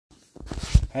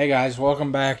Hey guys,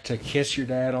 welcome back to Kiss Your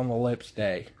Dad on the Lips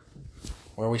Day,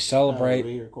 where we celebrate. Are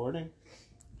we recording?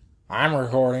 I'm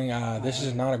recording. This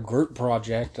is not a group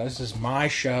project. This is my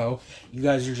show. You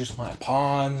guys are just my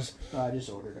pawns. I just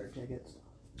ordered our tickets.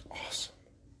 Awesome.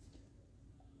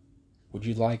 Would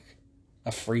you like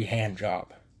a free hand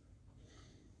job?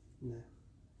 No.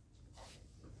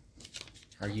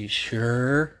 Are you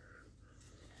sure?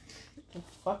 What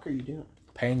the fuck are you doing?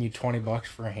 Paying you $20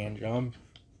 for a hand job?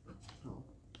 Oh.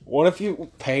 What if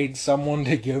you paid someone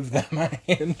to give them a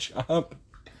hand job?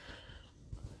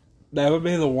 That would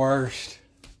be the worst.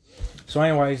 So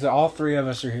anyways, all three of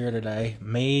us are here today.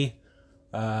 Me,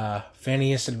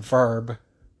 Phineas, and Ferb.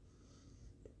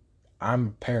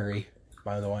 I'm Perry,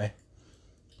 by the way.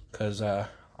 Because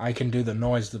I can do the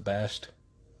noise the best.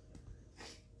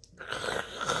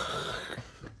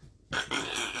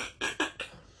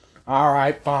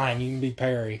 Alright, fine. You can be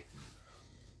Perry.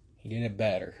 He did it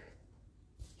better.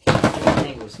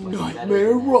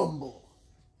 Nightmare Rumble.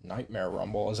 Nightmare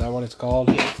Rumble. Is that what it's called?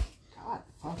 God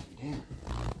fucking damn it.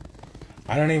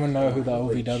 I don't even know who the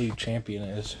OVW champion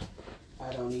is.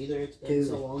 I don't either. It's been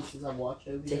so long since I've watched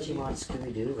OVW. Digimon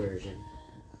Scooby-Doo version.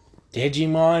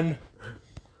 Digimon?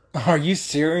 Are you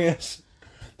serious?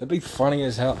 That'd be funny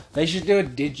as hell. They should do a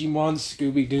Digimon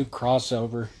Scooby-Doo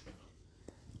crossover.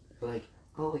 Like,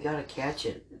 oh, we gotta catch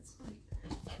it. It's like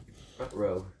front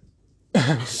row.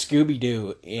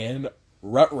 Scooby-Doo in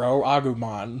Rutro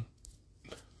Agumon.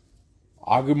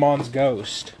 Agumon's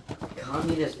ghost.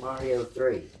 Communist Mario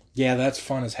 3. Yeah, that's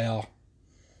fun as hell.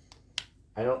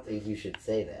 I don't think you should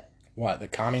say that. What, the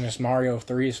Communist Mario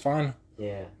 3 is fun?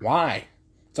 Yeah. Why?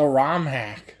 It's a ROM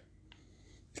hack.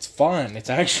 It's fun. It's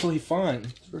actually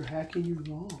fun. For hacking your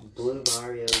ROMs. Blue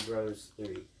Mario Bros.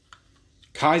 3.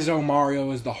 Kaizo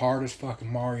Mario is the hardest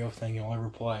fucking Mario thing you'll ever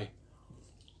play.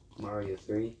 Mario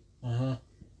 3. Uh-huh.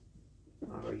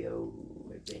 Mario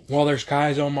Adventure. Well, there's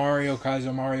Kaizo Mario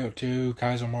 2,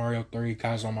 Kaizo Mario 3,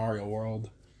 Kaizo Mario World.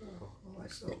 Oh, I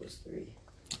saw this 3.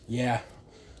 Yeah.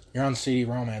 You're on CD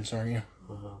Romance, aren't you?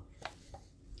 Uh-huh.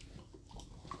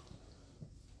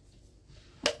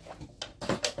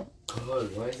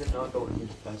 God, why is it not going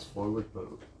into fast forward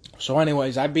mode? So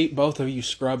anyways, I beat both of you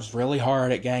scrubs really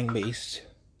hard at Gang Beasts.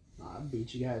 I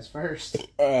beat you guys first.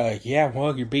 Yeah,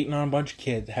 well, you're beating on a bunch of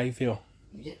kids. How you feel?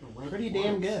 You didn't win. Pretty once.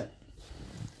 damn good.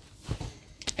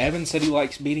 Evan said he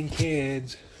likes beating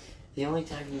kids. The only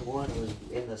time you won was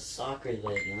in the soccer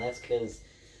league, and that's because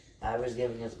I was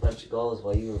giving us a bunch of goals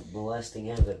while you were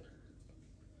molesting Evan.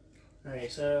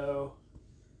 Alright, so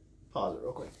pause it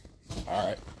real quick.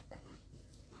 Alright.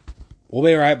 We'll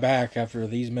be right back after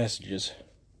these messages.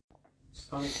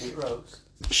 Sonic Heroes.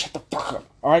 Shut the fuck up.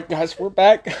 Alright, guys, we're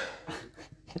back.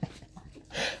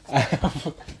 I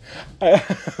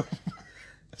have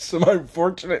some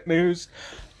unfortunate news.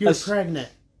 You're pregnant.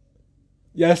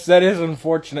 Yes, that is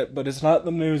unfortunate, but it's not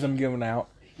the news I'm giving out.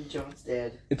 John's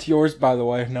dead. It's yours, by the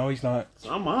way. No, he's not. It's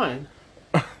not mine.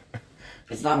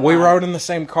 It's not We mine. rode in the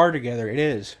same car together. It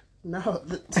is. No.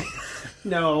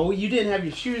 No, you didn't have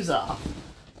your shoes off.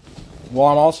 Well,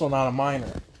 I'm also not a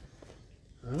minor.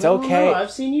 It's okay. No,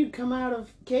 I've seen you come out of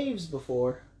caves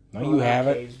before. No, Well, you not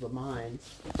haven't. Caves, but mine.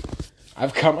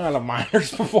 I've come out of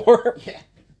minors before. Yeah.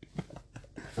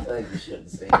 I feel like you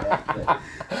shouldn't say that,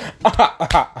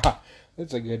 but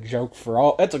That's a good joke for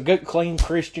all. That's a good, clean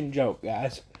Christian joke,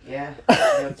 guys. yeah,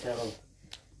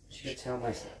 should tell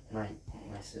my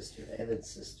sister, Evan's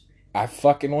sister. I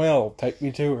fucking will. Take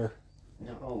me to her.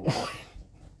 No.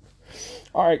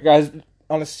 Alright, guys.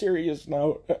 On a serious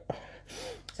note,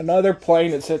 another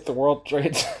plane has hit the World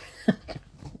Trade Center.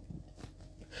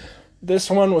 This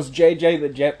one was JJ the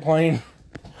jet plane.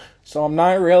 So I'm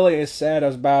not really as sad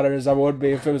about it as I would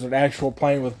be if it was an actual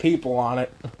plane with people on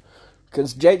it.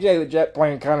 Because JJ the jet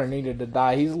plane kind of needed to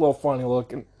die. He's a little funny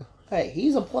looking. Hey,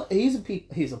 he's a people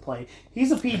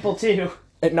too.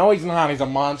 No, he's not. He's a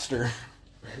monster.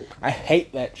 I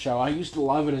hate that show. I used to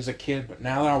love it as a kid, but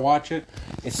now that I watch it,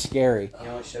 it's scary. You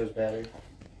know what show's better?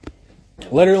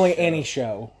 Literally any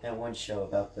show. That one show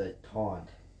about the pond.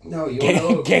 No, you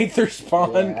know. Gaither's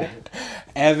Pond. Yeah.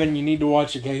 Evan, you need to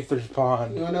watch a Gaither's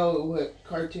Pond. You wanna know what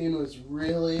cartoon was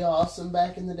really awesome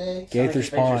back in the day? Gaither's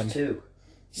Sonic Pond. Adventures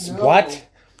 2. No. What?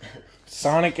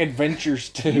 Sonic Adventures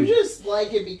 2. You just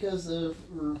like it because of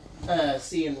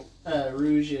seeing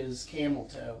Rouge's camel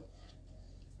toe.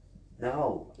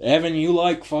 No. Evan, you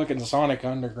like fucking Sonic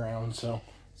Underground, so.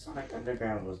 Sonic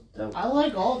Underground was dope. I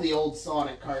like all the old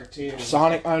Sonic cartoons.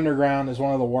 Sonic Underground is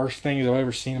one of the worst things I've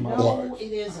ever seen in my life. No,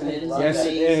 it isn't. It is Yes, it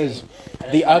amazing. is.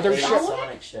 That's The my other favorite show-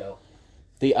 Sonic show.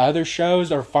 The other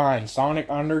shows are fine. Sonic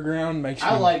Underground makes me...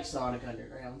 I like Sonic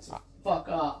Underground, so fuck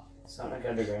off. Sonic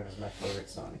Underground is my favorite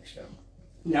Sonic show.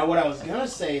 Now, what I was gonna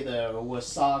say though was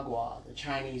Sagwa, the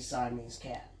Chinese Siamese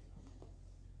cat.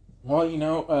 Well, you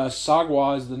know,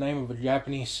 Sagwa is the name of a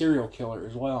Japanese serial killer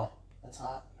as well. That's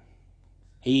hot.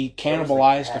 He So was the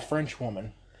cannibalized a cat. French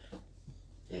woman.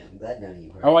 Yeah, I'm glad none of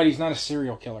you heard. Oh wait, he's not a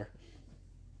serial killer.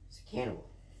 He's a cannibal.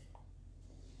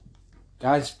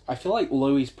 Guys, I feel like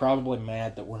Louie's probably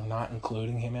mad that we're not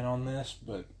including him in on this,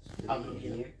 but I'll go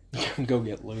get him. go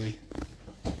get Louie.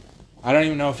 I don't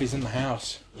even know if he's in the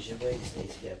house. You should wake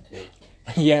Stacy up too.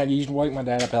 Yeah, you should wake my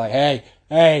dad up and be like,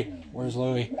 hey, where's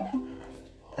Louie?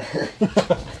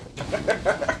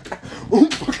 Oh,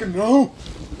 fucking no!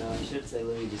 No, I should say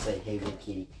Louie, just say, hey, big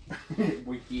kitty.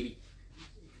 Wait, kitty.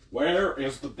 Where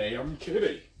is the damn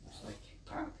kitty? It's like,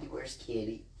 Poppy, where's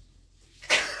kitty?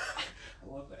 I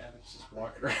love that Evan's just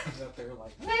walking around out there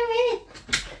like, Louie!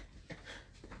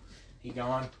 He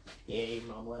gone? Yeah, your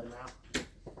mom let him out. Did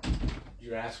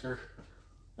you ask her?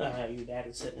 Your dad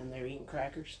was sitting in there eating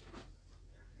crackers.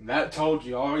 That told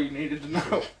you all you needed to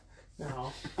know.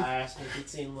 No, I asked him if he'd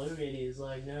seen Louie, and he was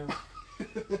like, no.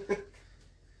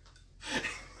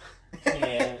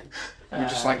 And You're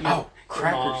just like, oh,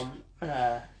 crackers.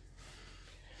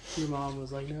 Your mom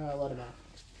was like, no, I let him out.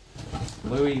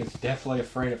 Louie is definitely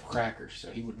afraid of crackers, so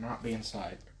he would not be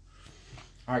inside.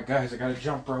 Alright, guys, I got a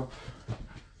jump rope.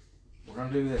 We're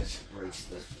gonna do this. Breaks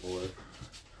the floor.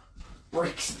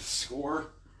 Breaks the score.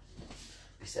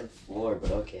 I said floor,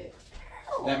 but okay.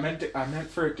 I meant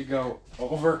for it to go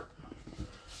over.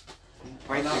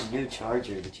 Break your new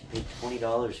charger that you paid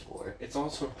 $20 for. It's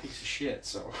also a piece of shit,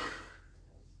 so.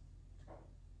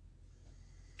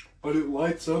 But it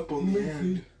lights up on the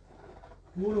end.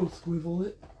 We'll swivel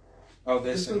it. Oh,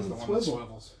 this It is the doesn't one that swivel.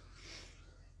 swivels.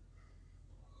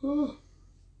 Oh. You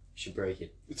should break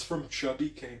it. It's from Chubby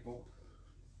Cable.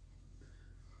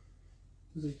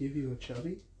 Does it give you a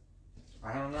chubby?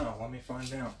 I don't know. Let me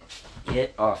find out.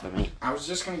 Get off of me. I was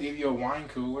just gonna give you a wine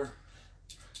cooler.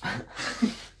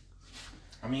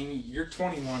 I mean, you're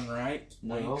 21, right?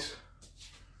 No. Weeks.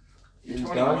 You're In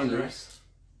 21, dog right? years.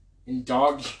 In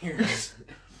dog years.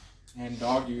 And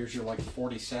dog years, you're like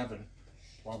 47,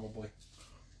 probably.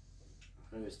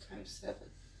 It was times 7.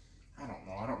 I don't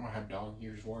know. I don't know how dog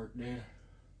years work, dude.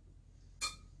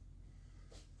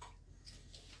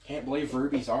 Can't believe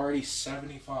Ruby's already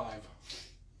 75.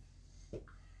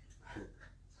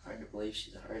 Hard to believe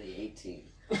she's already 18.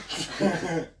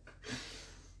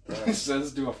 It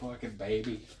says to a fucking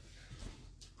baby.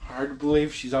 Hard to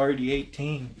believe she's already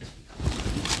 18. It's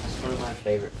one of my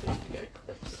favorite video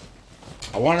clips.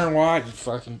 I wonder why, you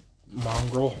fucking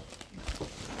mongrel.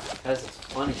 Because it's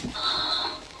funny.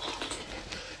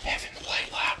 Evan, play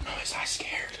loud noise. I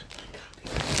scared.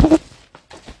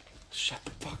 Shut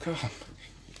the fuck up.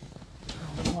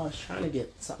 I was trying to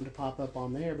get something to pop up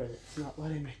on there, but it's not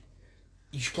letting me.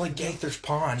 You should play Gaither's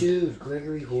Pond. Dude,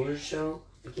 Gregory Horror Show?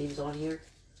 The game's on here?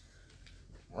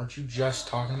 Aren't you just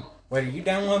talking? Wait, are you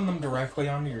downloading them directly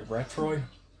onto your Retroid?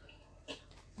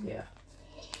 Yeah.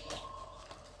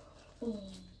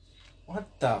 What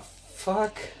the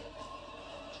fuck?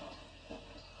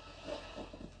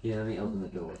 Yeah, let me open the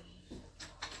door.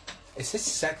 Is this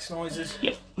sex noises?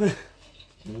 Yep. Can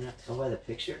you not tell by the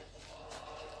picture?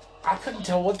 I couldn't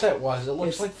tell what that was. It looks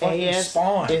It's like fucking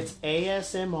Spawn. It's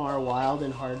ASMR Wild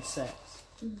and Hard Sex.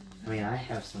 I mean, I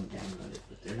have some downloaded,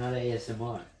 but they're not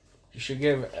ASMR. You should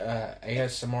give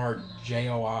ASMR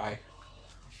JOI.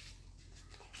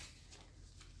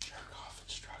 Jerk off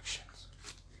instructions.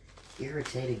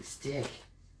 Irritating stick.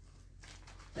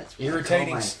 That's what Irritating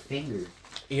I call my s- finger.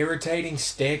 Irritating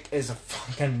Stick is a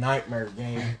fucking nightmare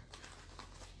game.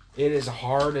 It is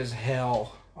hard as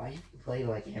hell. Why you play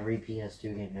like every PS2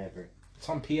 game ever? It's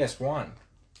on PS1.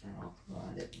 Oh, well,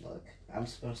 I didn't look. I'm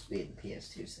supposed to be in the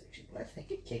PS2 section, but I think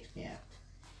it kicked me out.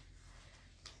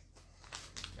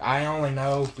 I only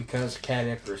know because Cat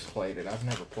Icarus played it. I've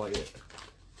never played it.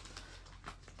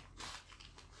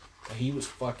 He was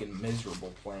fucking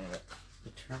miserable playing it.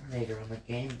 The Terminator on the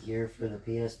Game Gear for the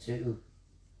PS2.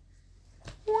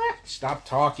 What? Stop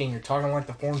talking. You're talking like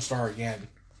the porn star again.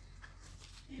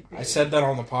 I said that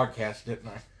on the podcast, didn't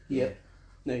I? Yep.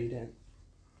 No, you didn't.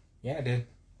 Yeah, I did.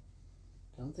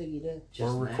 I don't think you did.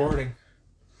 Just We're now. recording.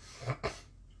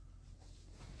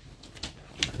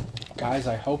 Guys,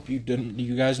 I hope you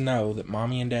guys know that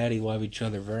Mommy and Daddy love each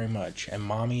other very much. And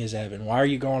Mommy is Evan. Why are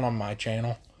you going on my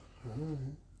channel?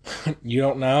 You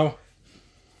don't know?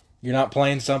 You're not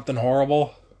playing something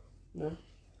horrible? No.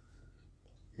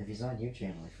 If he's on your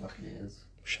channel, he fucking is.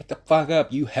 Shut the fuck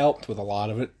up. You helped with a lot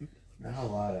of it. Not a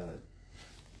lot of it.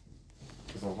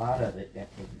 Because a lot of it got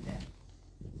taken down.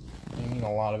 I mean,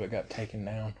 a lot of it got taken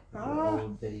down. The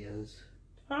old videos.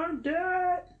 I'm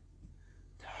dead.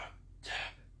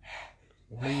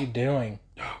 What are you doing?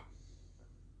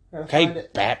 Gotta Okay, find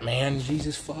it. Batman.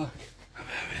 Jesus fuck.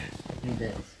 He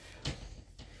does.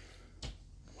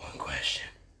 One question.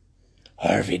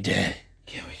 Harvey Dent.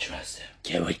 Can we trust him?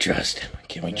 Can we trust him?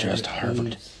 Can we trust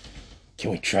Harvard?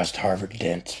 Can we trust Harvard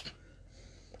Dent?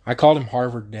 I called him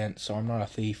Harvard Dent, so I'm not a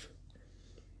thief.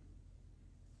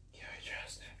 Can we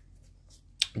trust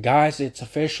him? Guys, it's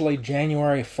officially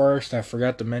January 1st. I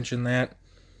forgot to mention that.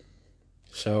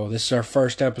 So this is our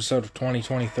first episode of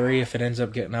 2023. If it ends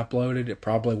up getting uploaded, it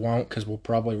probably won't because we'll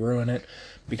probably ruin it.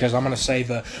 Because I'm going to say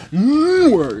the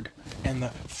word and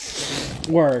the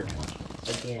word.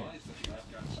 Again.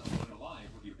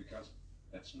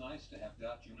 It's nice to have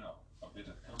got, a bit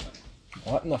of company.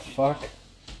 What in the fuck?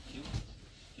 Humans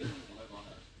live on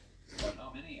Earth. But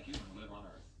how many humans live on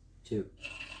Earth? 2.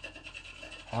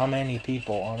 How many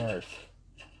people on Earth?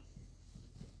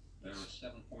 There are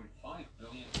 7.5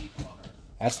 billion people on Earth.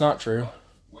 That's not true.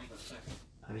 Wait a second.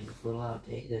 I mean, it's a little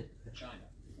outdated. China.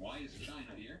 Why is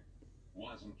China here?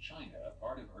 Wasn't China a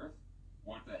part of Earth?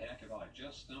 What the heck have I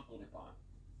just stumbled upon?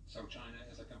 So China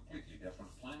is a completely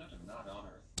different planet and not on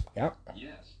Earth. Yep.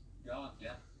 Yes. God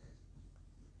damn.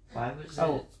 Why was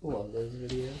Oh, it? love those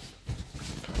videos.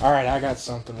 Alright, I got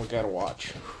something we gotta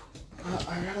watch.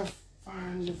 I gotta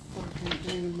find the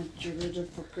fucking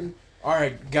thing.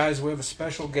 Alright, guys, we have a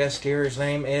special guest here. His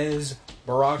name is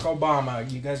Barack Obama.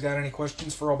 You guys got any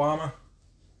questions for Obama?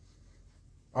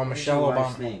 Oh, Michelle What's your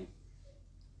wife's Obama. name?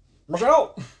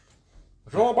 Michelle!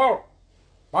 Michelle Obama!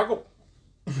 Michael!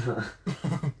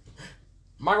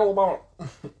 Michael Obama!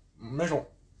 Michelin.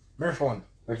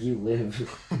 Where do you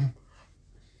live?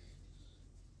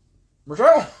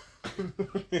 Michelle!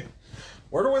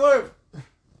 Where do we live?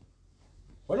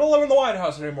 We don't live in the White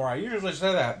House anymore. I usually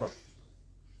say that, but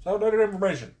it's outdated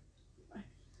information.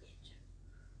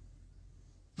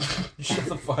 Shut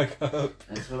the fuck up.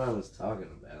 That's what I was talking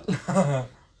about.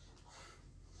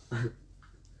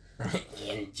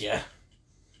 Ninja.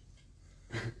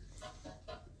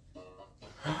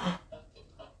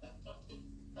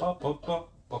 Why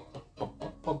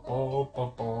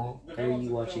are you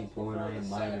watching porn? I am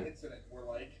minor. We're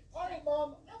like, all right,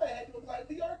 Mom, how the heck to apply to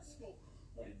the art school?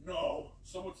 Wait, no.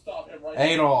 Someone stop him right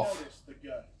Adolf. now. Notice the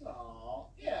gun. Aw,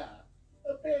 yeah.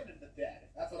 Abandon the dead.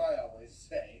 That's what I always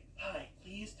say. Hi,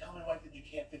 please tell my wife that you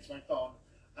can't fix my phone.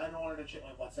 I don't want her to check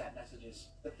my WhatsApp messages.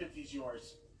 The 50's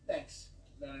yours. Thanks.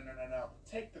 No.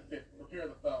 Take the 50. Repair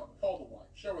the phone. Call the wife.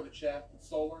 Show her the chat.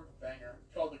 Stole her. Bang her.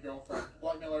 Called the girlfriend.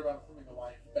 Blackmail her about filming the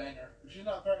wife. Bang her. If she's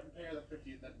not threatened, pay her the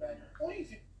 50, then bang her.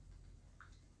 Please.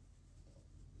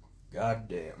 God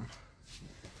damn.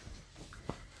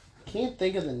 Can't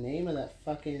think of the name of that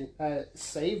fucking. I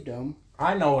saved them.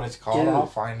 I know what it's called. Dude. I'll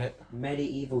find it.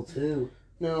 Medieval 2.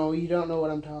 No, you don't know what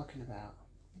I'm talking about.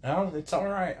 No, it's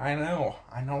alright. I know.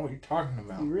 I know what you're talking You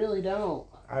about. really don't.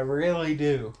 I really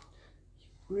do.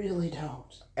 Really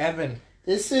don't. Evan.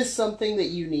 This is something that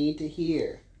you need to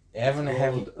hear. Evan,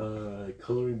 have you...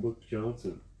 Coloring Book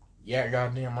Johnson. Yeah,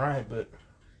 goddamn right, but...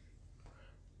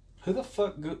 Who the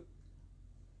fuck...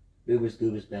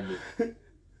 Goobus Bender.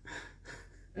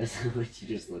 That's not what you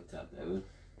just looked up, Evan.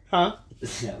 Huh?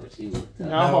 Is that what you looked up?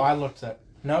 No. I looked at...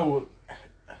 No.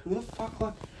 Who the fuck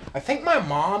looked... I think my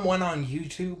mom went on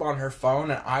YouTube on her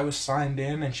phone and I was signed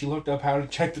in and she looked up how to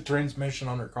check the transmission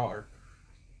on her car.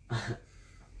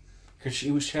 Because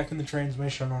she was checking the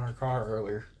transmission on her car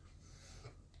earlier.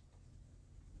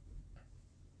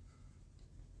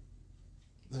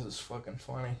 This is fucking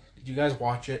funny. Did you guys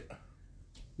watch it?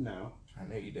 No. I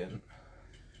know you didn't.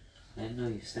 I didn't know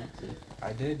you sent it.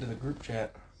 I did to the group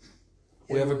chat.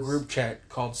 We have a group chat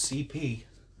called CP.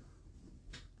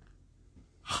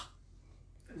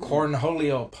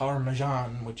 Cornholio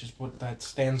Parmesan, which is what that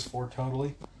stands for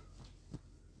totally.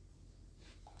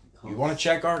 You want to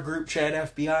check our group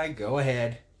chat, FBI? Go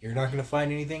ahead. You're not going to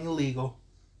find anything illegal.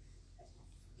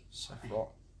 So,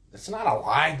 well, it's not a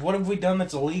lie. What have we done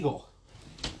that's illegal?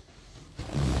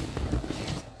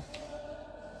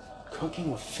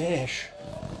 Cooking with fish.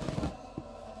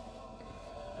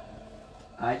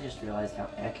 I just realized how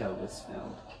Echo was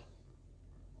spelled.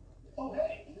 Oh,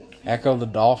 hey. Echo the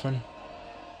dolphin.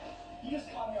 You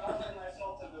just caught me offering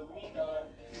myself to the lead guy.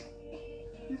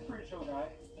 He's a pretty chill guy.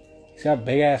 He's got a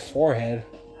big ass forehead.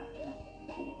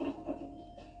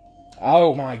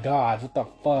 Oh my god, what the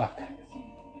fuck?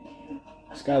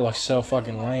 This guy looks so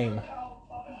fucking lame.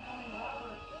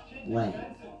 Lame.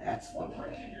 That's the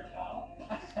word.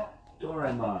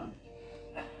 Doraemon.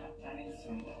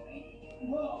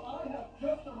 Well, I have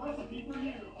just a recipe for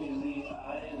you. Billie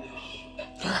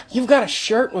Eilish. You've got a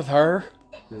shirt with her.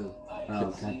 Who?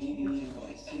 Oh, God.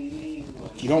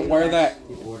 You don't wear that.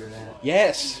 You order that?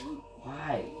 Yes.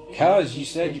 Why? Because you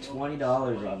said you. $20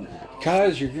 on that.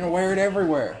 Because you're going to wear it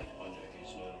everywhere.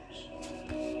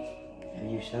 Have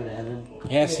you showed Evan?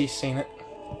 Yes, he's seen it.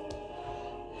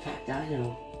 In fact, I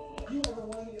know. You ever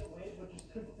wanted to get laid but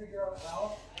just couldn't figure out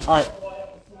how? Alright. Well, I have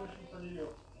a solution for you.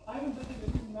 I have invented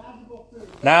a new magical food.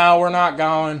 No, we're not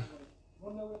going.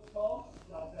 Wanna know what it's called?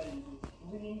 Not that easy.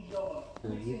 Green Jello. No,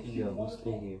 you can go. We'll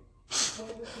stay here.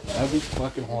 That'd be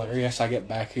fucking hilarious. I get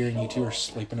back here and you two are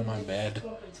sleeping in my bed.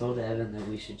 I told Evan that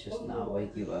we should just not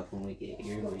wake you up when we get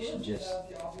here. We should just,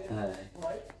 we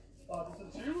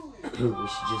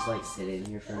should just like sit in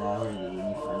here for an hour, and then when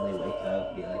you finally wake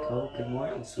up, be like, "Oh, good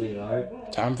morning,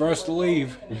 sweetheart." Time for us to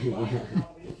leave.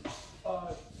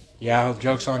 Yeah,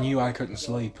 joke's on you. I couldn't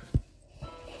sleep.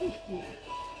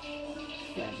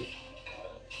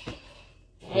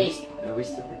 Hey. Are we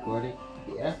still recording?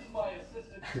 Yeah.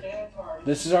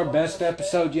 This is our best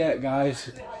episode yet,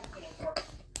 guys.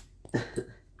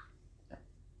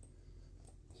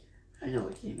 I know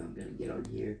what game I'm gonna get on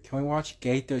here. Can we watch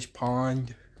Gator's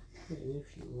Pond? If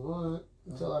you want.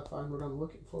 Until I find what I'm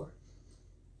looking for.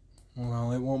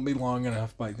 Well, it won't be long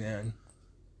enough by then.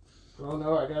 Oh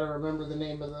no, I gotta remember the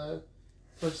name of the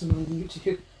person on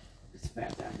YouTube. It's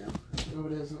Fat Time now. No,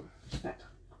 it isn't. It's Fat Time.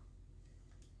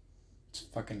 It's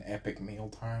fucking epic meal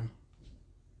time.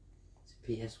 It's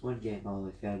a PS1 game. Oh,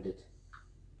 I found it.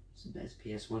 It's the best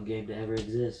PS1 game to ever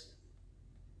exist.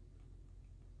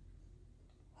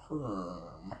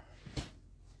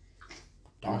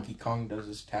 Donkey Kong does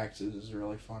his taxes is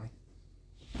really funny.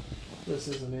 This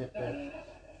isn't it, but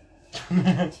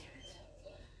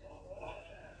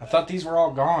I thought these were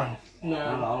all gone.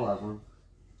 Not no. all of them.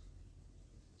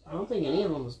 I don't think any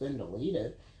of them has been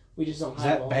deleted. We just don't Is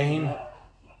have that all Bane? of them.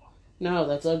 No,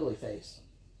 that's Ugly Face.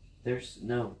 There's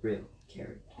no real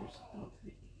characters, I don't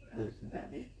think, other than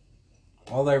Batman.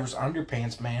 Well, there was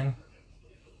Underpants Man.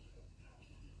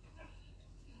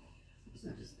 Is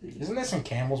that his name? Isn't this in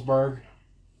Campbellsburg?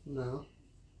 No.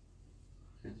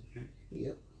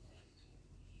 Yep.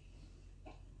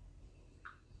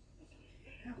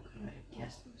 How could I have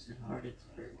guessed it was in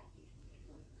Hardinsburg?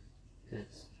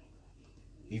 Because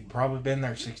You've probably been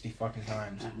there 60 fucking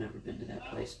times. I've never been to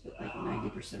that place, but like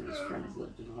 90% of his friends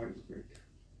lived in Hardinsburg.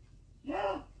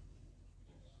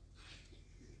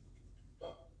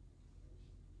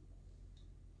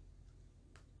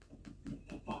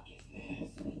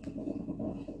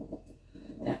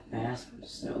 That mask was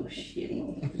so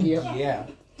shitty. Yep. Yeah.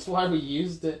 That's why we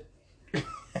used it.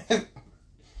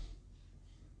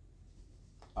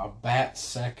 A bat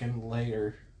second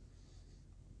later.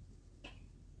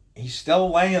 He's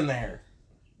still laying there.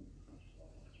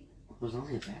 It was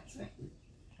only a bad second.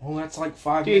 Well, that's like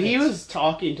 5 Dude, minutes. he was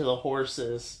talking to the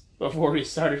horses before we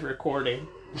started recording.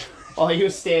 While he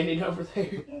was standing over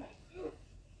there.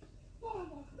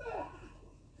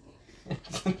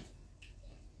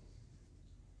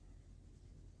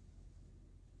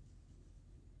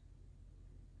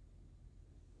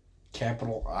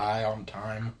 Capital I on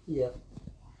time. Yep.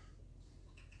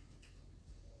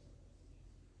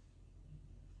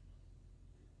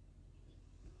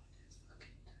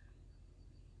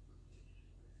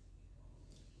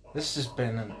 This has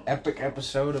been an epic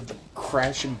episode of the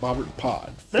Crash and Bobbert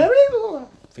Pod,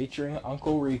 featuring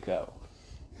Uncle Rico.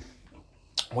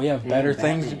 We have better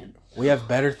things. Batman. We have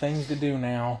better things to do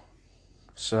now.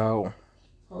 So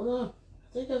Hold on.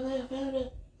 I think I may have found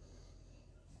it.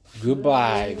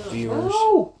 goodbye, viewers.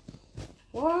 No!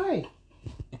 Why?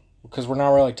 Because we're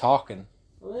not really talking.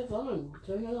 Okay, fine.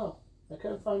 Turn it off. I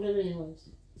couldn't find it anyways.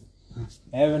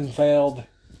 Evan failed.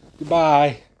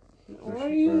 Goodbye. Why are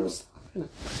you...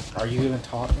 Are you gonna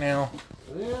talk now?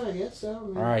 Yeah, I guess so.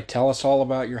 Man. All right. Tell us all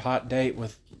about your hot date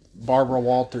with Barbara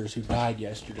Walters, who died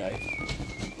yesterday.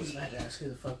 I was about to ask who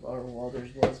the fuck Barbara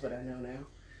Walters was, but I know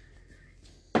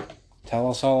now. Tell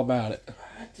us all about it.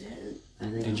 I didn't. I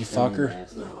think Did I'm you fuck her?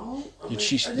 last night. No. Did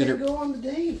she? I Did didn't her? go on the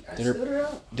date. I did her- stood her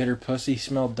up. Did her pussy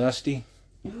smell dusty?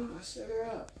 No, I stood her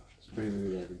up. It's pretty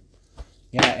rude, Evan.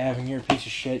 Yeah, Evan, you're a piece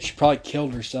of shit. She probably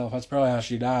killed herself. That's probably how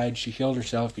she died. She killed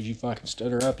herself because you fucking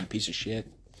stood her up, you piece of shit.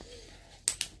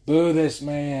 Boo this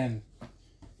man.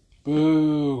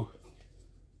 Boo.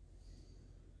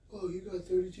 Oh, you got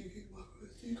 32 gigabytes, I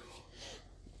think.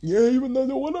 Yeah, even though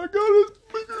the one I got is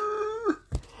bigger.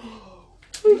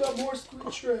 You got more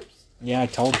squid strips. Yeah, I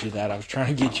told you that. I was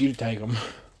trying to get you to take them.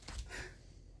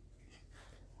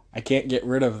 I can't get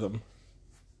rid of them.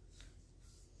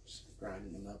 Just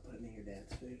grinding them up, putting in your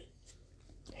dad's food.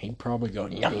 He'd probably go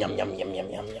yum yum yum yum yum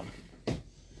yum yum.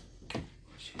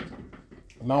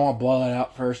 You might want to blow that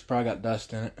out first. Probably got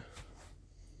dust in it.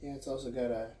 Yeah, it's also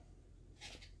got a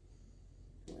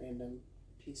random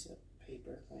piece of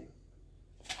paper thing.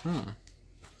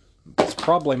 It's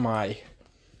probably my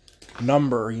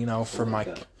number, for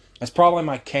my... That's probably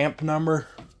my camp number.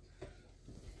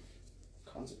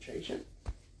 Concentration.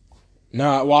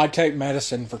 No, well, I take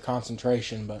medicine for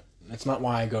concentration, but that's not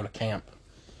why I go to camp.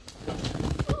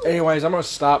 Anyways, I'm going to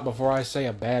stop before I say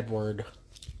a bad word.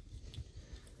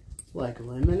 Like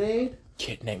lemonade?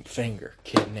 Kid named Finger,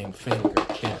 kid named Finger,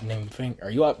 kid named Finger.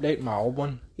 Are you updating my old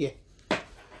one? Yeah.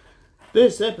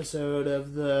 This episode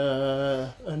of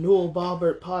the Annual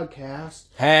Bobbert podcast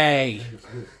Hey!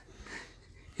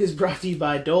 is brought to you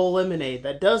by Dole Lemonade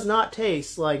that does not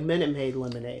taste like Minute Maid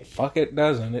lemonade. Fuck, it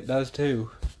doesn't. It does too.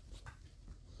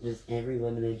 Does every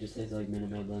lemonade just taste like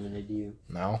Minute Maid lemonade to you?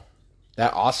 No.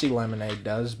 That Aussie lemonade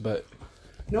does, but...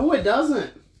 No, it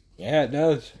doesn't. Yeah, it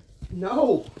does.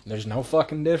 No. There's no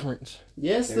fucking difference.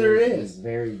 Yes, there is.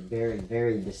 Very, very,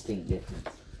 very distinct difference.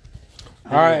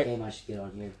 Alright. Game I should get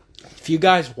on here. If you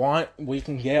guys want, we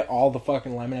can get all the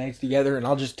fucking lemonades together, and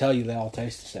I'll just tell you they all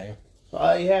taste the same.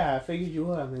 Yeah, I figured you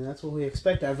would. I mean, that's what we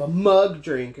expect out of a mug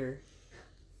drinker.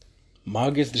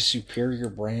 Mug is the superior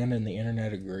brand, and the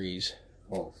internet agrees.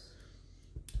 False.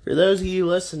 For those of you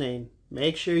listening,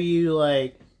 make sure you,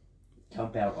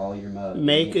 Dump out all your mugs.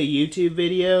 make a YouTube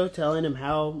video telling him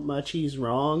how much he's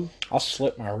wrong. I'll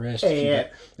slip my wrist. And,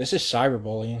 This is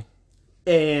cyberbullying.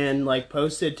 and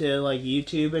post it to,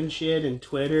 YouTube and shit, and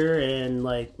Twitter, and,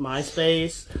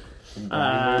 MySpace, And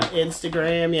Grindr.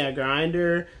 Instagram,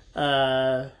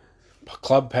 Grindr,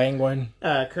 Club Penguin,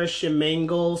 Christian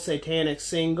Mingle, Satanic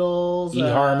Singles,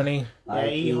 eHarmony,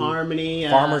 Likey. eHarmony,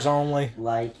 Farmers Only.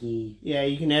 Likey.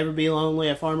 you can never be lonely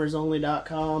at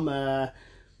farmersonly.com,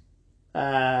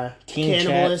 Teen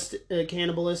Chat.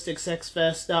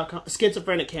 cannibalisticsexfest.com,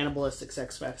 schizophrenic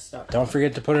cannibalisticsexfest.com. Don't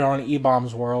forget to put it on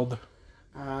E-Bombs World.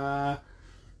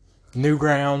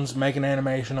 Newgrounds, make an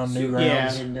animation on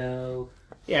Newgrounds. Nintendo.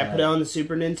 Put it on the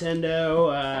Super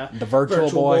Nintendo, The Virtual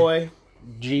Boy. Boy.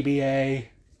 GBA,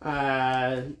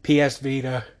 PS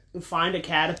Vita. Find a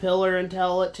caterpillar and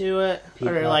tell it to it, or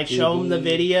Peacock show them the TV.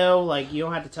 video. You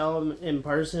don't have to tell them in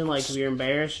person. If you're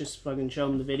embarrassed, just fucking show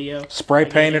them the video. Spray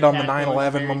painted on the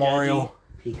Caterpillar's 9/11 very memorial.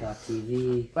 Peacock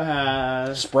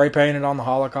TV. Spray painted on the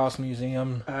Holocaust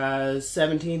Museum.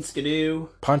 17 Skidoo.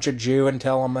 Punch a Jew and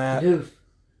tell him that. Doof.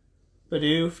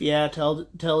 Bidoof, tell it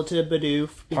to Bidoof.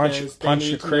 Punch because they a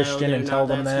need to Christian know and they're tell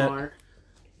not them that. smart.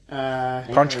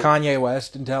 Punch Kanye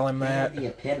West and tell him They're that. the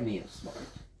epitome of smart.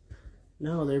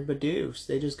 No, they're Bidoofs.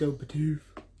 They just go Bidoof.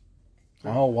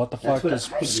 Oh, what the fuck That's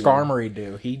what does I do. Skarmory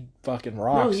do? He fucking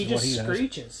rocks. No, he is just what he does.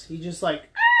 screeches. He just and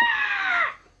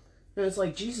it's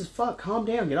Jesus fuck, calm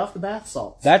down, get off the bath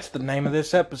salts. That's the name of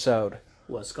this episode.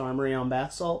 What, Skarmory on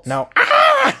bath salts? No.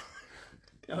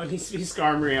 Oh, it needs to be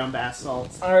Skarmory on bath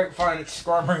salts. Alright, fine. It's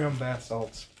Skarmory on bath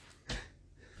salts.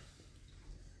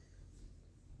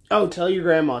 Oh, tell your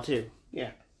grandma too. Yeah.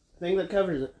 I think that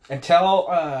covers it. And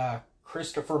tell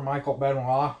Christopher Michael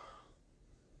Benoit.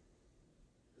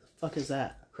 Fuck is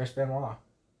that? Chris Benoit.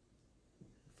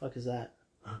 Fuck is that?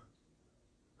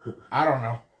 I don't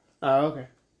know. Oh, okay.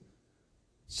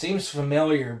 Seems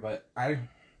familiar, but I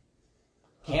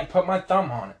can't put my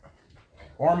thumb on it.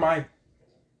 Or my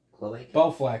Chloe.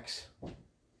 Bowflex. Did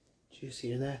you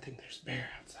see that? I think there's a bear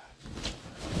outside.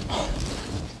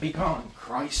 Be gone,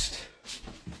 Christ.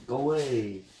 Go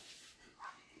away.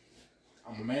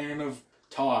 I'm a man of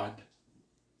Todd.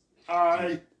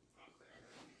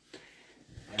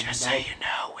 Just so you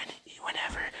know,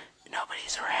 whenever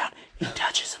nobody's around, he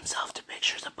touches himself to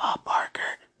pictures of Bob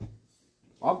Barker.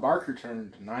 Bob Barker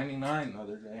turned 99 the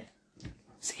other day.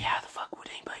 See, how the fuck would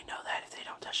anybody know that if they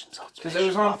don't touch themselves to Because pictures it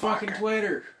was of on Bob fucking Barker?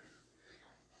 Twitter.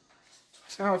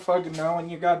 That's how I fucking know, and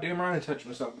you goddamn right I touched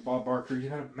myself to Bob Barker. You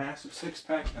had a massive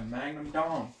six-pack and a Magnum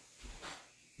Dom.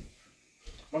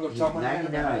 I'm gonna go tell my dad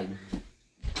about it. 99.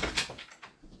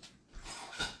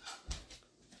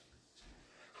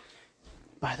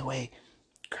 By the way,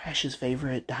 Crash's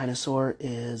favorite dinosaur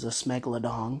is a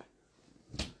Smegalodon.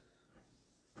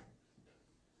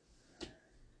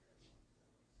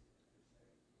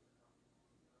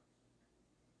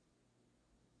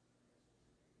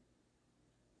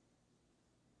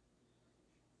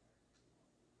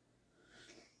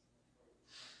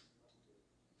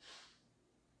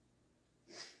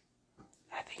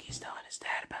 I think he's telling his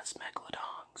dad about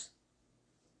Smegalodons.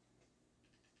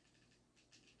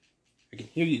 I can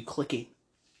hear you clicking.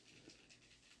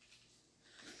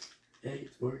 Hey,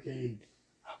 it's working.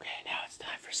 Okay, now it's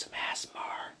time for some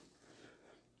ASMR.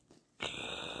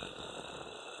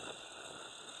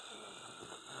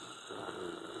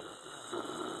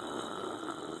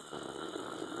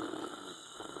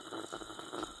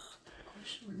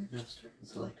 enough certain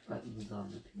select buttons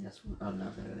on the PS1. Oh, no,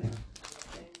 there they are.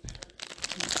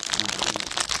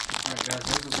 Alright guys,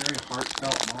 this is a very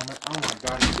heartfelt moment. Oh my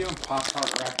god, he's doing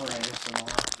Pop-Tart rapper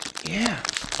ASMR. Yeah.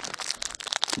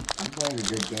 I'm playing a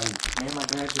good game. Me and my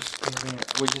dad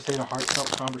we just had a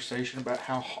heartfelt conversation about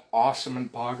how awesome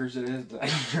and boggers it is that I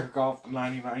jerk off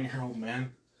 99-year-old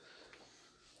men.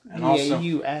 And also,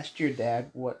 you asked your dad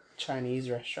what Chinese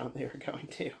restaurant they were going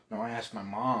to. no, I asked my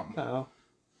mom. Oh.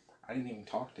 I didn't even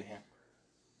talk to him.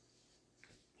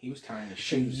 He was tying his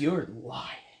So shoes. you're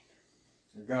lying.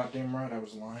 You're goddamn right I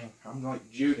was lying. I'm like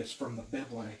Judas from the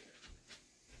Bible.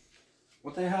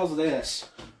 What the hell's this?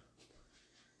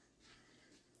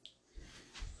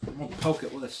 I'm gonna poke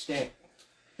it with a stick.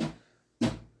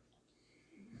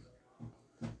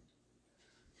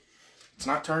 It's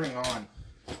not turning on.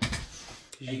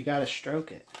 Hey, you gotta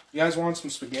stroke it. You guys want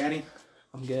some spaghetti?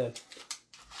 I'm good.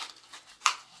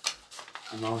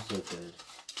 I'm also good.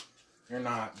 You're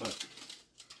not, but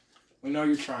we know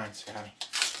you're trying, Scotty.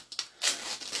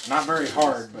 Not very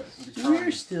hard, but you're trying.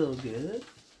 You're still good.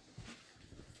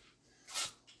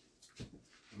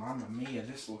 Mamma mia,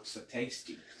 this looks so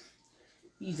tasty.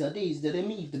 These are days that I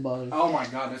meet the ball. Oh my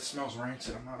god, that smells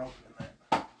rancid. I'm not opening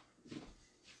that.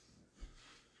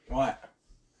 What?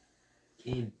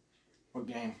 Game. What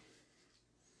game?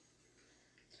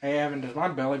 Hey Evan, does my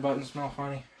belly button smell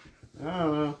funny? I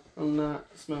don't know. I'm not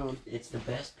smelling. It's the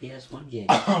best PS1 game.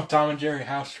 Oh, Tom and Jerry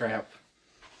House Trap.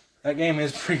 That game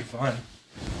is pretty fun.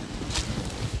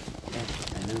 Yeah,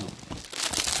 I know.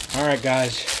 Alright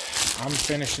guys, I'm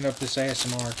finishing up this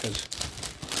ASMR because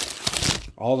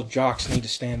all the jocks need to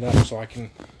stand up so I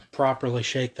can properly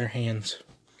shake their hands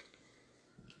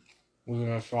with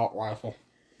an assault rifle.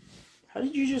 How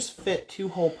did you just fit 2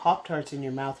 whole Pop-Tarts in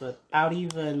your mouth without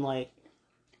even, like,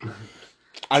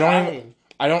 I trying?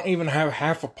 don't even have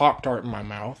half a Pop-Tart in my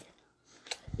mouth.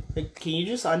 Like, can you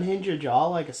just unhinge your jaw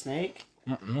like a snake?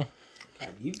 Mm-mm. God,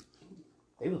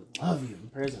 they would love you in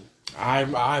prison.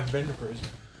 I've been to prison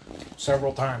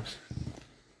several times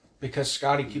because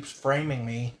Scotty keeps framing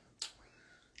me.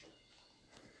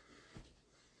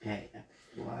 Hey, I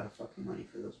paid a lot of fucking money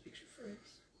for those picture frames.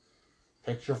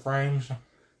 Picture frames.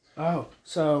 Oh,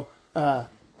 so,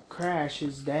 Crash,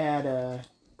 his dad,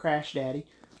 Crash Daddy.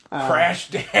 Crash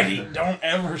Daddy, don't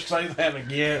ever say that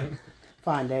again.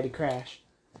 Fine, Daddy Crash.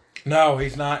 No,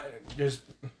 he's not. Just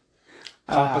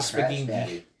Papa Crash Spaghetti.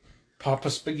 Daddy. Papa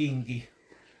Spaghetti.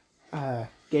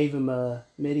 Gave him a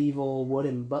medieval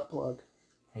wooden butt plug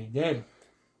He did.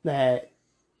 that,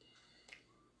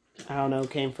 I don't know,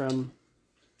 came from,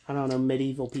 I don't know,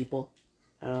 medieval people.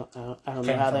 I don't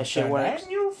know how that shit works.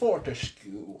 Daniel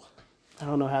Fortescue. I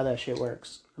don't know how that shit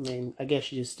works. I mean, I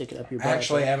guess you just stick it up your butt.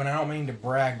 Actually, Evan, I don't mean to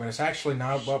brag, but it's actually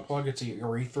not a butt plug. It's a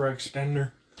urethra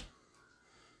extender.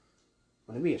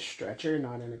 Would it be a stretcher,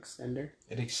 not an extender?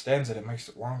 It extends it. It makes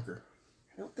it longer.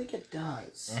 I don't think it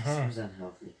does. Seems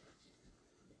unhealthy.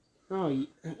 No,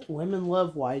 women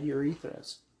love wide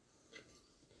urethras.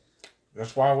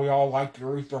 That's why we all like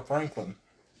Urethra Franklin.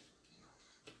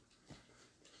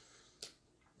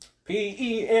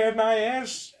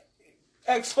 PENIS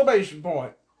exclamation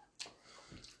point.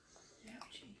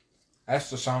 That's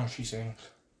the song she sings.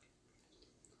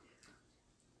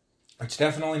 It's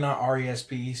definitely not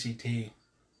RESPECT.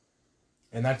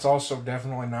 And that's also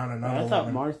definitely not another I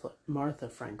thought woman. Martha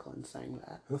Franklin sang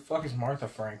that. Who the fuck is Martha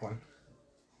Franklin?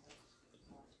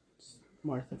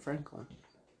 Martha Franklin.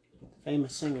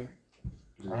 Famous singer.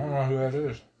 I don't know who that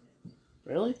is.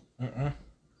 Really? Mm-mm.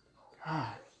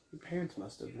 God, your parents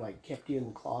must have, like, kept you in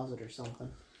the closet or something.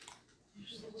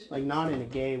 Like, not in a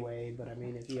gay way, but I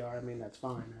mean, if you are, I mean, that's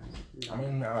fine. I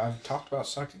mean, I've talked about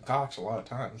sucking cocks a lot of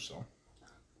times, so.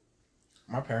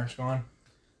 My parents gone.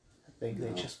 I think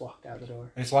they just walked out the door.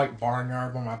 It's like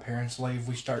barnyard when my parents leave.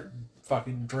 We start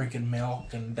fucking drinking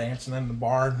milk and dancing in the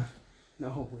barn.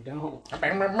 No, we don't.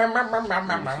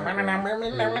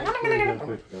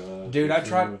 Dude, I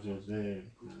tried.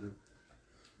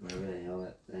 Whatever the hell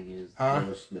that thing is. Huh?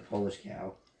 The Polish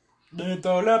cow.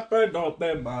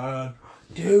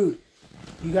 Dude,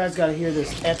 you guys gotta hear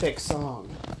this epic song.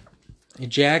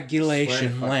 Ejaculation Swear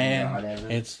to fucking land. God,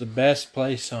 Evan. It's the best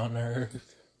place on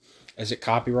earth. Is it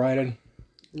copyrighted?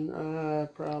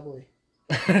 Probably.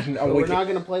 No, But we're not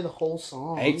gonna play the whole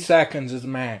song. 8 seconds is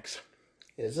max.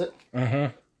 Is it?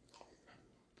 Mm-hmm.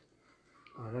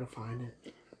 Oh, I gotta find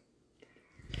it.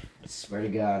 I swear to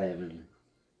God, Evan.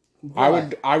 I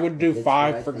would do It's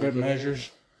 5 what for I good think it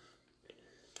measures.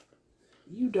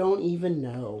 You don't even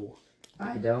know.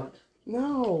 I don't.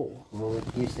 No. Well,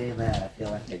 with you saying that, I feel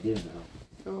like I do know.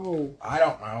 No. I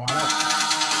don't know.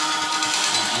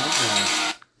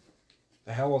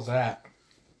 The hell was that?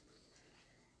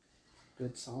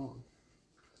 good song.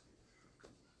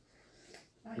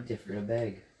 I differ a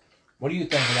beg. What do you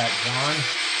think of that, John?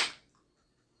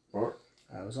 Or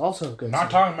That was also a good I'm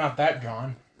not song. talking about that,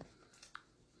 John.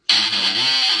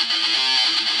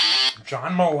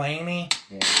 John Mulaney?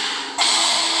 yeah.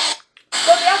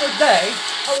 So the other day,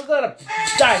 I was at a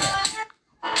diner.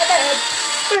 And they had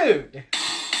food.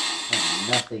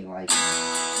 Nothing like it.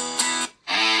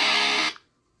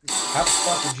 How the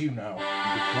fuck did you know?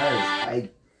 Because I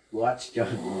watched John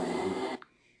Mulaney.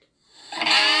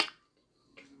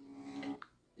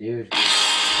 Dude,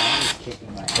 John is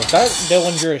kicking my Was ass. that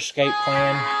Dillinger Escape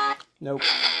Plan? Nope.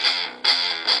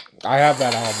 I have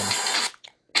that album.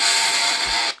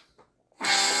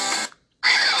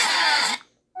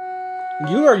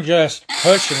 You are just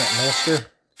pushing it, mister.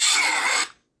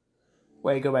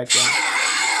 Wait, go back down.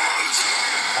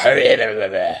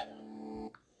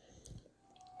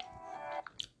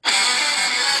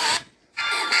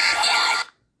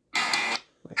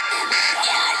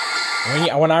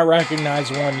 When I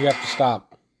recognize one, you have to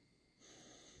stop.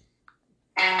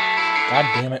 God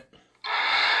damn it.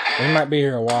 We might be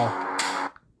here a while.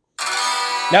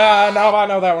 No, I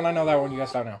know that one. You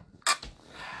guys don't know.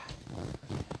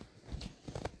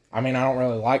 I mean, I don't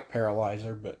really like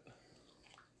Paralyzer, but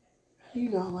How do you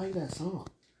not like that song?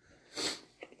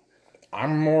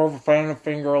 I'm more of a fan of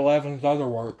Finger 11's other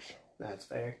works. That's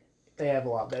fair. They have a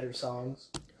lot better songs.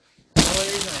 The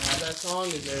only reason I have that song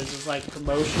is there's this like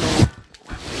promotional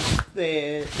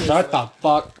thing. Shut the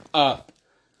fuck up.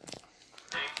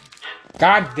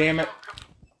 God damn it.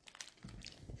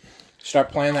 Start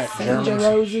playing that Send your German.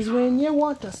 roses when you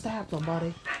want to stab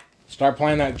somebody. Start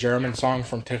playing that German song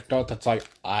from TikTok that's like,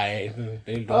 I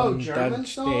Oh, German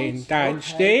songs?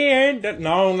 Okay.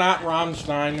 No, not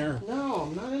Rammstein. No,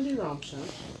 I'm not into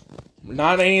Rammstein.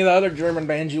 Not any of the other German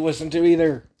bands you listen to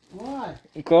either. Why?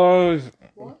 Because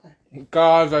Why?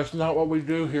 that's not what we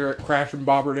do here at Crash and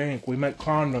Bobbert Inc. We make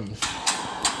condoms.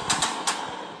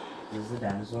 Is the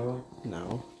dinosaur one?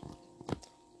 No.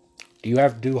 Do you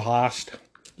have Du Hast?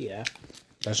 Yeah.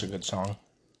 That's a good song.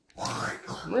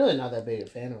 I'm really not that big a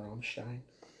fan of Rammstein.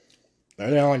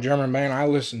 They're the only German band I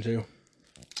listen to.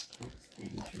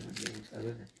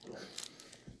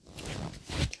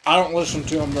 I don't listen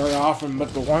to them very often,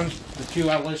 but the two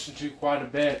I listen to quite a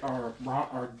bit are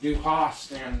Du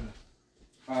Hast and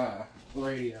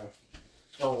Radio.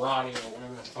 Or Radio,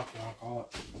 whatever the fuck you want to call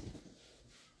it.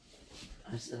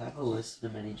 I said I don't listen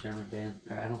to many German bands,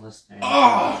 or I don't listen to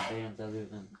any German bands other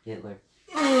than Hitler.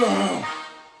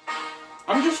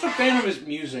 I'm just a fan of his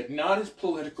music, not his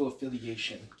political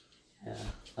affiliation. Yeah,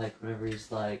 like whenever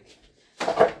he's like,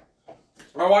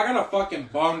 Bro, I got a fucking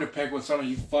bone to pick with some of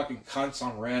you fucking cunts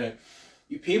on Reddit.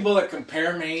 You people that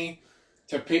compare me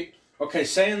to okay,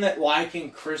 saying that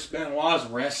liking Chris Benoit's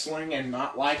wrestling and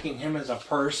not liking him as a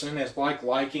person is like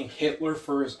liking Hitler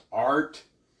for his art.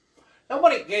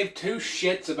 Nobody gave two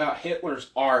shits about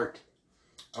Hitler's art.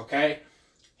 Okay?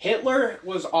 Hitler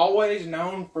was always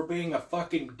known for being a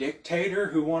fucking dictator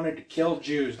who wanted to kill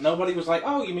Jews. Nobody was like,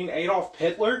 oh, you mean Adolf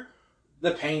Hitler? The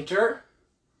painter?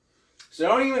 So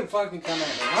don't even fucking come at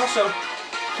me. Also,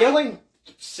 killing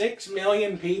 6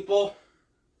 million people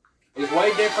is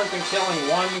way different than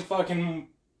killing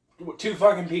two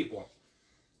fucking people.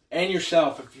 And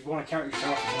yourself, if you want to count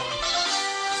yourself as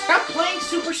one. Stop playing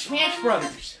Super Smash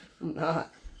Brothers. I'm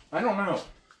not. I don't know.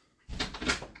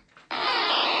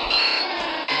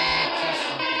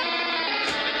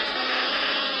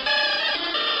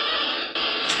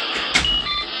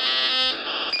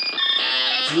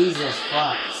 Jesus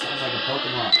fuck, sounds like a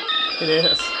Pokemon. It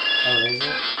is. Oh, is it?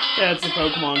 Yeah, it's a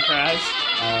Pokemon Crash.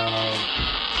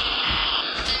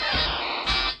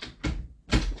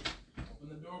 Open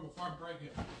the door before I break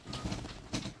it.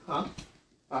 Huh?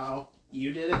 Oh,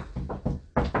 you did it?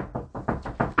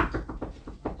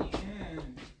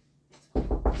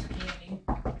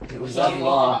 It was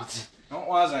unlocked. What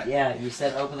was it? Yeah, you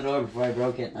said open the door before I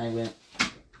broke it, and I went.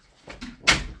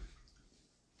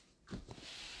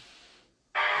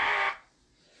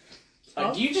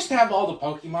 Do you just have all the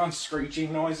Pokemon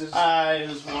screeching noises? It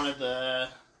was one of the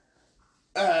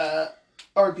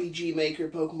RPG Maker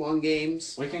Pokemon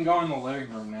games. We can go in the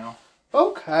living room now.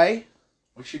 Okay.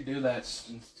 We should do that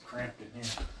since it's cramped in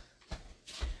here.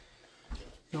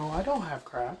 No, I don't have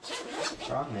crap. What's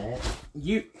wrong, man?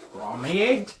 You,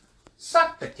 Romit,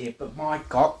 suck the tip of my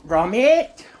cock,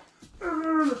 Romit.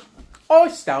 I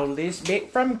stole this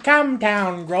bit from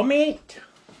Camtown, Romit.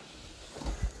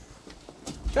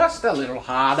 Just a little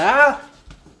harder.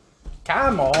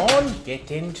 Come on,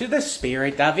 get into the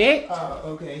spirit of it.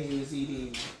 Okay, he was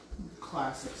eating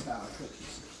classic style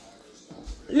cookies.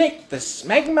 Lick the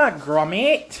smegma,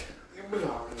 Gromit.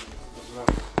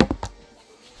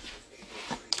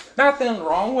 Nothing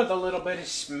wrong with a little bit of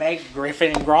Smeg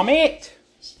Griffin and Gromit.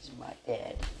 She's my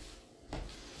dad.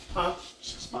 Huh?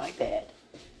 She's my dad.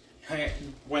 Hey,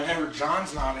 whenever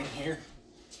John's not in here,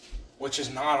 which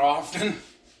is not often.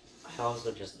 I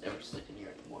also just never sleep in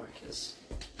here anymore because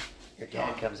your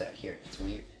dad comes out here. It's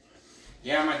weird.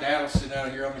 Yeah, my dad will sit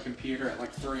out here on the computer at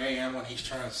like 3 a.m. when he's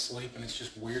trying to sleep, and it's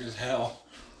just weird as hell.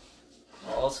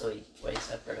 Well, also, he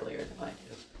wakes up earlier than I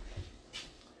do.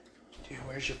 Dude,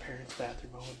 where's your parents'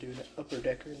 bathroom? I want to do an upper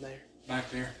decker in there.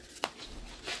 Back there.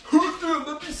 Dude,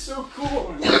 that'd be so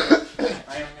cool. I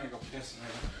am gonna go piss in there.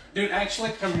 Dude,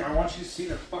 actually, come here. I want you to see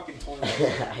their fucking toilet. I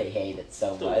hate it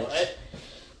so The much. what?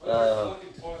 Look at their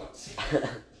fucking toilet seat.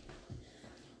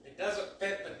 It doesn't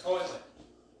fit the toilet.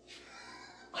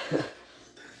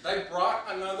 They brought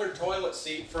another toilet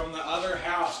seat from the other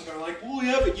house, and they're like, well, we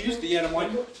haven't used it yet. I'm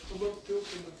like,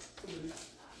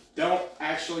 don't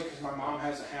actually, because my mom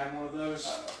hasn't had one of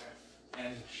those,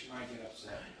 and she might get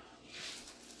upset.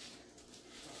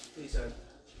 These are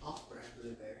off-brand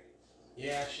blueberry.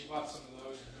 Yeah, she bought some of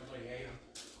those, and nobody ate them.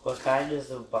 What kind is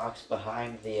the box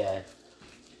behind the,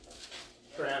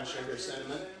 Brown sugar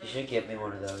cinnamon. You should get me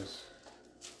one of those.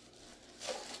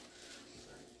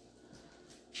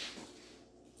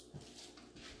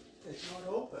 It's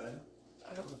not open.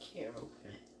 I don't care. Open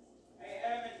it. Hey,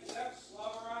 Evan, is that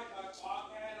slow right by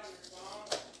Bobcat on your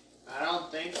phone? I don't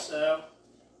think so.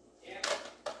 Yeah.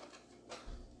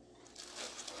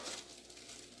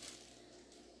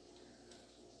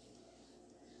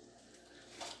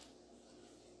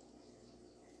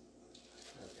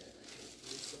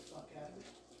 Use the fuck out of it.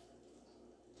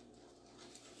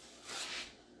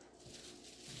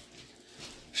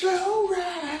 Slow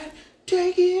ride,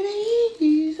 take it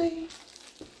easy.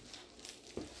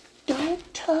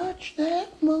 Don't touch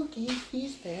that monkey,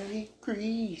 he's very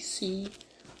greasy.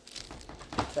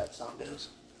 That song goes.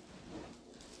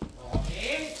 Oh,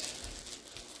 it.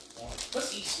 Oh,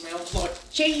 pussy smells like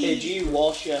cheese. Did you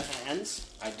wash your hands?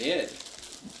 I did.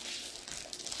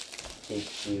 Did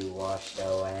you wash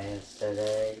your ass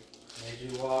today?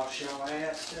 Did you wash your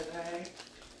ass today?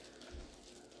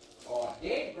 Oh, I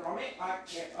did, Gromit. I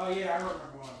can't. Oh, yeah, I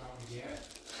remember what I'm going to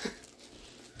get.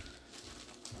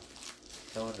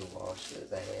 Going to wash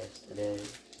his ass today.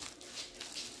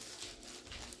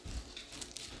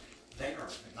 They are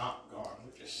not gone.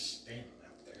 We're just standing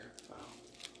out there. Wow.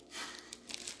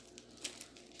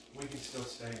 We can still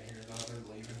stay in here, though.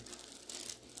 They're leaving.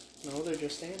 No, they're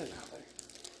just standing out there.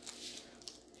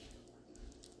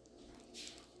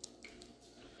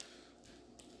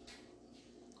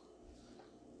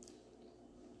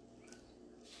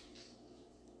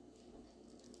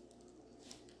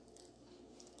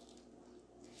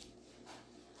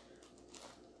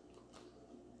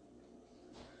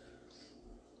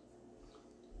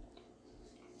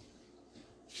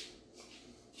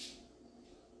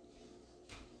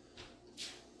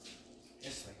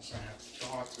 This thing's going to have to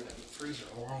thaw through the freezer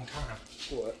a long time.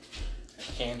 What? That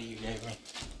candy you gave me.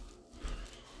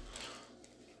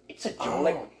 It's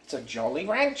a Jolly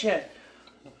Rancher.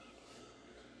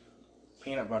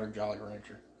 Peanut butter Jolly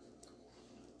Rancher.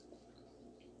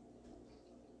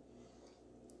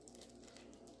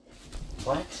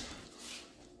 What?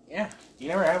 Yeah. You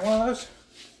never had one of those?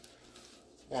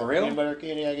 For real? Peanut butter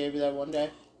candy I gave you that one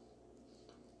day.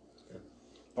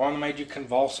 The one that made you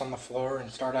convulse on the floor and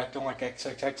start acting like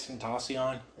XXX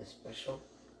Tentacion? A special?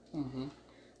 Mm-hmm.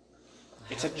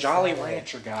 It's a How is Jolly that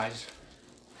Rancher, guys.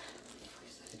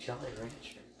 A Jolly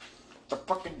Rancher. It's a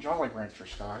fucking Jolly Rancher,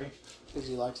 Scotty. Because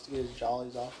he likes to get his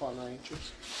jollies off on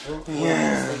ranchers. What I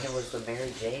was thinking was the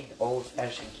Mary Jane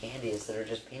old-fashioned candies that are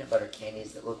just peanut butter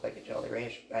candies that look like a Jolly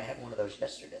Rancher. I had one of those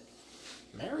yesterday.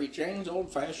 Mary Jane's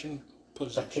old-fashioned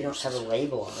pussy But they don't juice. have a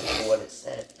label on it for what it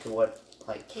said, to what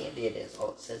like candy it is.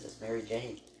 All it says is Mary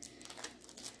Jane.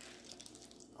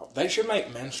 They should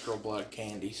make menstrual blood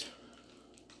candies.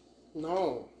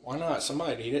 No. Why not?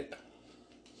 Somebody'd eat it.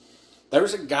 There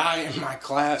was a guy in my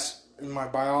class, in my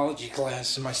biology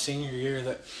class, in my senior year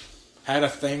that had a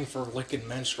thing for licking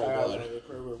menstrual I got blood. one of the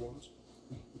Kroger ones.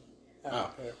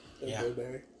 Oh, They're yeah.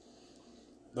 blueberry.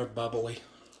 They're bubbly.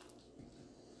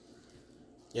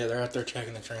 Yeah, they're out there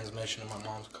checking the transmission of my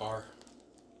mom's car.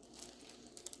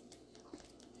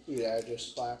 Yeah, it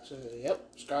just slaps it. Yep,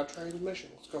 it's got a transmission.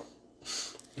 Let's go.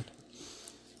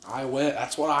 I went.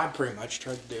 That's what I pretty much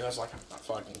tried to do. I was like, I'm not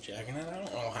fucking checking it. I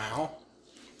don't know how.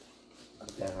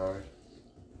 Not that hard.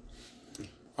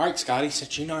 All right, Scotty,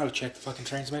 since you know how to check the fucking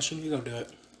transmission, you go do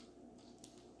it.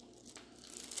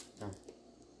 No.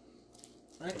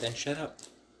 All right, then shut up.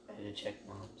 I had to check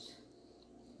mom's.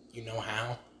 You know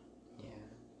how? Yeah.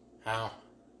 How?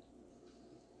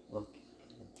 Look in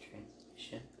the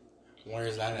transmission. Where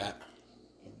is that at?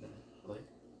 In the hood.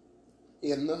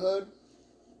 In the hood?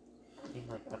 I mean,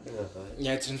 like under the hood.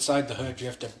 Yeah, it's inside the hood. You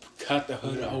have to cut the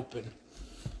hood open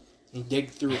and dig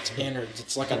through its innards.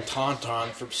 It's like a tauntaun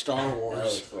from Star No,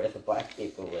 Wars. it's where the black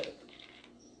people live.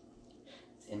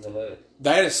 It's in the hood.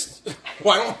 That is...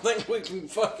 Well, I don't think we can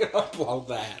fucking upload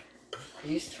that. Are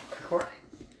you still recording?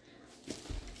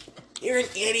 You're an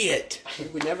idiot.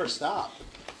 We never stop.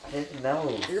 I didn't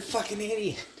know. You're a fucking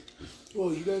idiot.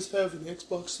 Well, you guys have an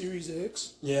Xbox Series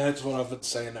X? Yeah, that's what I've been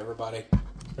saying to everybody.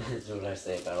 That's what I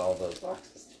say about all those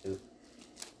boxes, too.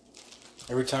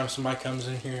 Every time somebody comes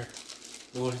in here,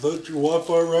 they're like, "That's your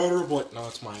Wi-Fi router?" What? No,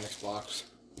 it's my Xbox.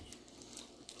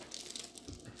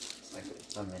 It's like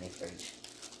a mini fridge.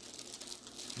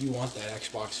 You want that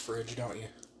Xbox fridge, don't you?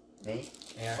 Me?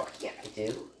 Yeah. Fuck yeah, I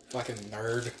do. Fucking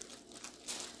nerd.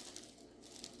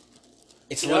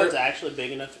 It's You know it's literally... actually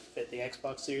big enough to fit the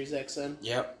Xbox Series X in?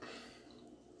 Yep.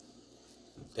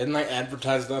 Didn't they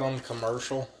advertise that on the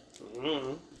commercial?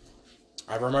 Mm-hmm.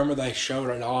 I remember they showed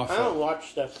it off. I don't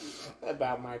watch stuff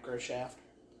about Microshaft.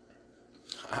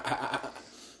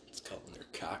 It's called their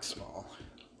cock small.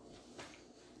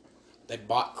 They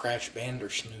bought Crash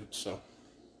Bandersnoots, so...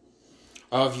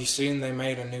 Oh, have you seen they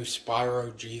made a new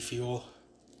Spyro G Fuel?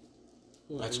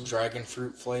 That's dragon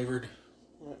fruit flavored.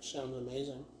 That sounds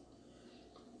amazing.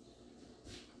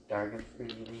 Dragon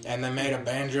fruit, you mean? And they made a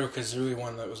Banjo-Kazooie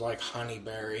one that was like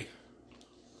honeyberry.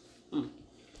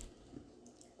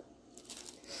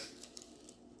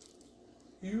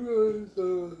 You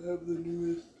guys have the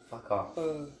newest Fuck off.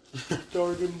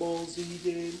 Dragon Ball Z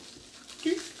game? Do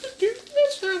you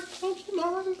guys have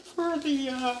Pokemon for the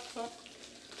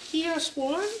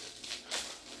PS1?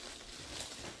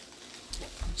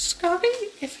 Scotty,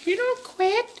 if you don't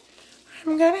quit,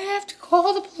 I'm gonna have to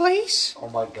call the police. Oh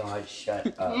my god, shut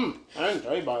up. I didn't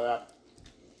tell you about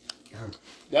that.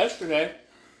 Yesterday,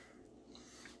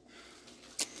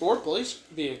 4 police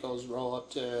vehicles roll up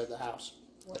to the house.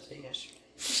 What's it yesterday?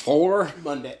 4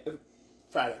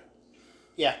 Friday.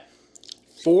 Yeah.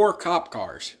 4 cop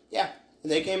cars. Yeah.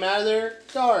 And they came out of their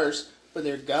cars with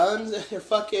their guns and their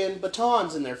fucking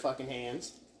batons in their fucking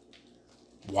hands.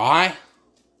 Why?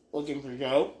 Looking for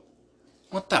Joe.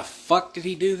 What the fuck did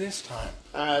he do this time?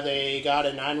 They got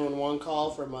a 911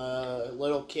 call from a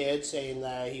little kid saying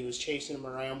that he was chasing him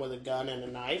around with a gun and a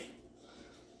knife.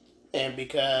 And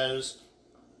because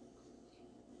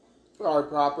our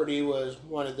property was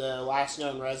one of the last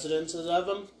known residences of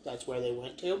him, that's where they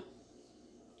went to.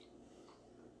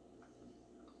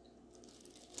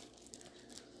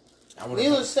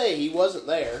 Needless to say, he wasn't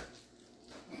there.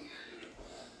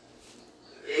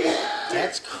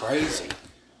 That's crazy.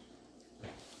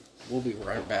 We'll be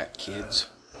right back, kids.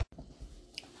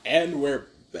 And we're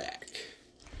back.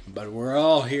 But we're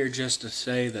all here just to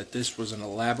say that this was an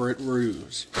elaborate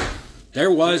ruse. There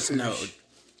was no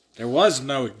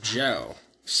Joe.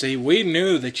 See, we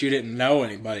knew that you didn't know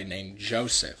anybody named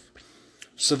Joseph.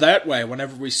 So that way,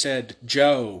 whenever we said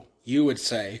Joe, you would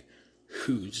say,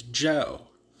 "Who's Joe?"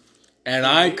 And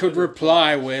I could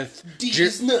reply with,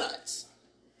 These nuts.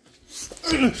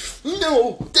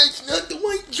 "No, that's not the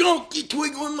white junk you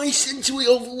twig on my sensory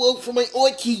overload for my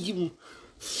autism."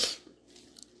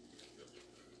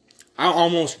 I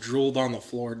almost drooled on the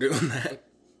floor doing that.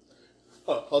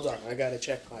 Oh, hold on. I gotta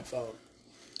check my phone.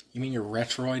 You mean your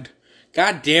Retroid?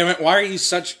 God damn it, why are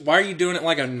you doing it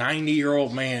like a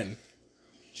 90-year-old man?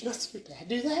 Did you not see your dad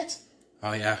do that?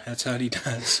 Oh yeah, that's how he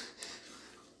does.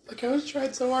 Like, I was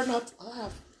trying so hard not to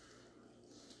laugh.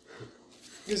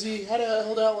 Because he had to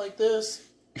hold out like this.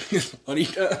 What he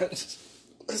does.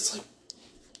 It's like,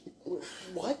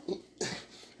 what?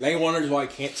 They wonders why I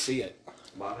can't see it.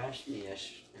 Bob asked me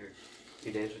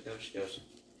 2 days ago, she goes,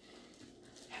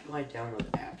 "How do I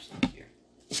download apps on here?"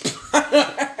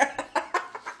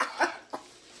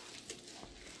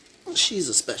 She's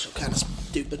a special kind of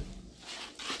stupid.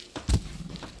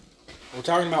 We're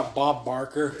talking about Bob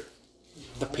Barker,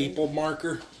 the people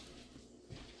marker.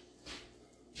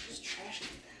 It's trash.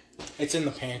 It's in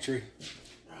the pantry.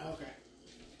 Oh,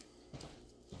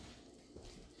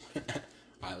 okay.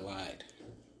 I lied.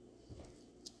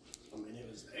 I mean, it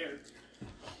was there.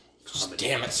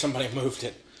 Damn it, somebody moved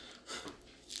it.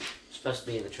 It's supposed to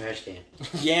be in the trash can.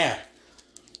 Yeah.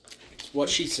 It's what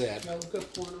she said. Can I look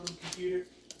up porn on the computer?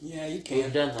 Yeah, you We've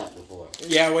can. done that before.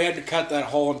 Yeah, we had to cut that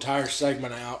whole entire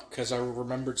segment out because I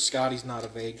remembered Scotty's not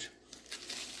of age.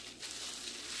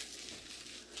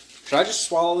 Should I just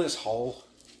swallow this whole?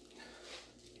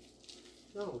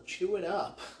 No, chew it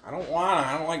up. I don't want to.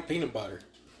 I don't like peanut butter.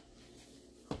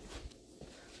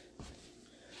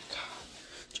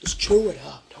 Just Just chew it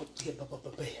up. Don't be a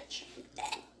bitch.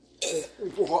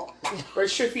 Pretty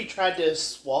sure if you tried to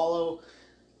swallow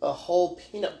a whole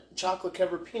chocolate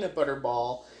covered peanut butter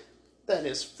ball that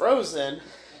is frozen.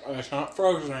 It's not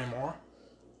frozen anymore.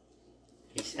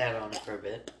 He sat on it for a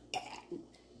bit.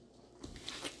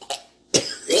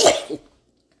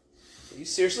 Are you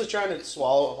seriously trying to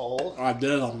swallow a whole? I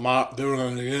did. I'm not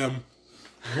doing it again.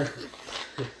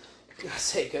 I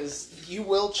say, because you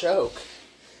will choke.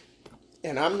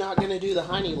 And I'm not going to do the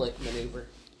Heine lick maneuver.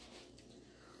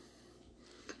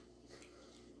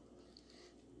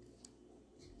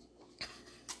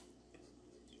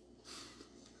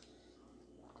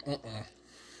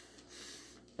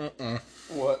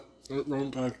 What? It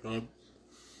don't taste good.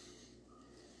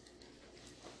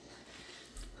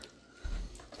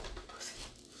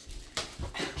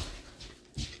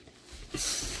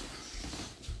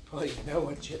 Well,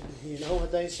 you know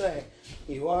what they say.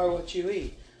 You are what you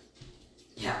eat.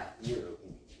 Yeah, you.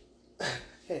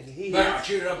 And he Now,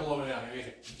 chew it up a little bit. Eat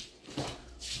it.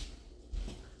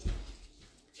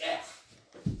 Yeah.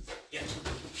 Yeah.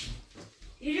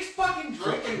 You just fucking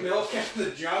drinking milk out of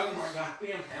the jug in my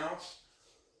goddamn house.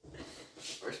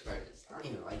 The worst part is I don't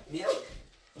even like milk.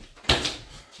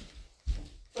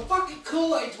 The fucking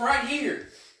Kool-Aid's right here.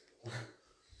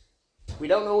 We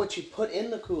don't know what you put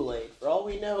in the Kool-Aid. For all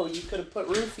we know, you could have put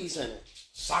roofies in it.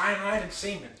 Cyanide and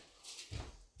semen.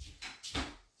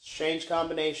 Strange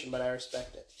combination, but I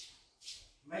respect it.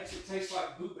 Makes it taste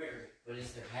like blueberry. What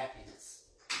is their happiness?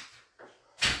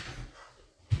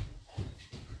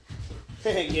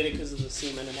 Get it because of the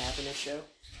Semen and Happiness show?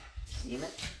 Semen?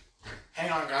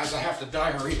 Hang on, guys. I have to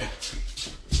diarrhea.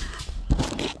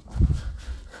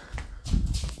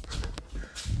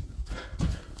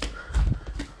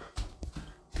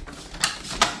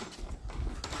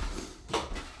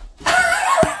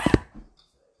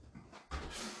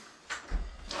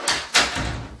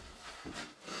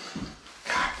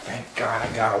 God,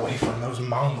 I got away from those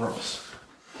mongrels.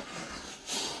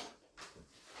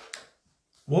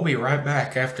 We'll be right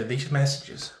back after these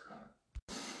messages.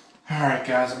 Alright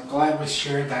guys, I'm glad we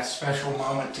shared that special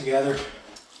moment together.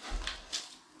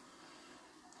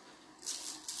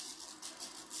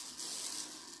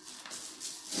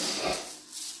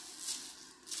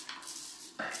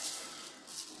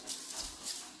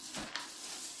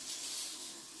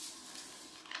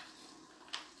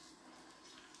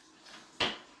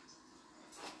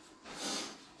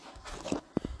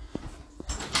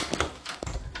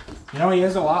 You know, he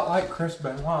is a lot like Chris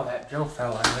Benoit, that Joe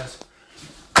fella is.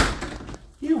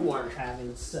 You weren't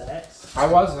having sex. I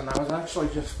wasn't. I was actually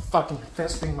just fucking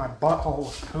fisting my butthole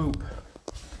with poop.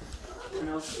 Nothing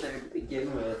else there to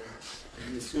begin with.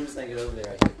 And as soon as I get over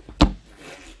there,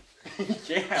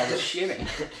 Yeah, I was shitting.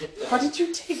 Why did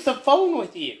you take the phone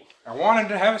with you? I wanted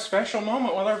to have a special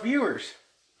moment with our viewers.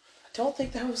 I don't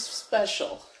think that was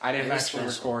special. I didn't Very actually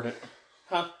special. record it.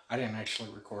 Huh? I didn't actually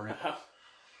record it. Uh,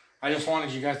 I just wanted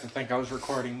you guys to think I was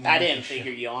recording. I didn't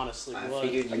figure you honestly I would.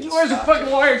 figured you'd You guys are stop fucking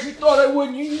it. liars. You thought I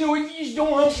wouldn't. You knew it. You just don't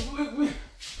want.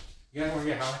 You guys want to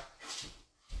get high?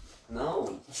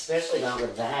 No, especially not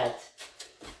with that.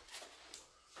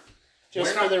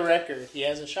 Just We're for not- the record, he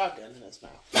has a shotgun in his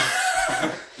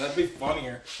mouth. That'd be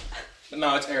funnier. But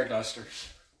no, it's air duster.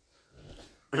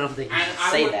 I don't think you I- should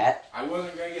I say would- that. I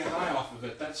wasn't gonna get high off of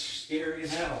it. That's scary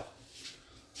as hell.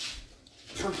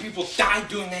 I've heard people die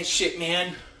doing that shit,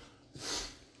 man.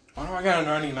 Why do I got a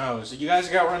runny nose? You guys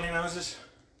got runny noses?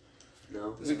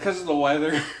 No. Is it because of the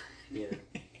weather? Yeah.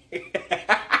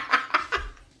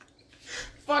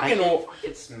 Fucking I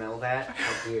could smell that up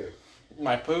here.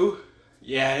 my poo?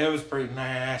 Yeah, it was pretty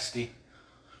nasty.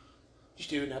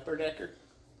 Did you do an upper decker?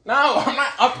 No, I'm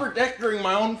not upper deckering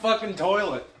my own fucking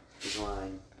toilet. He's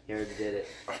lying. He already did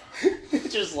it.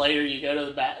 Just later, you go to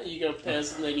the bath, you go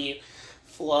piss, and then you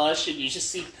flush, and you just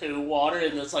see poo water,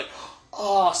 and it's like,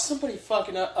 oh, somebody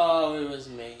fucking up. Oh, it was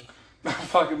me. I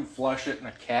fucking flush it and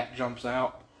a cat jumps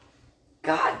out.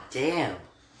 God damn.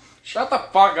 Shut the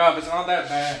fuck up, it's not that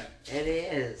bad. It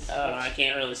is. I don't know, I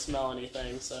can't really smell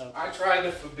anything, so. I tried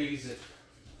to Febreze it.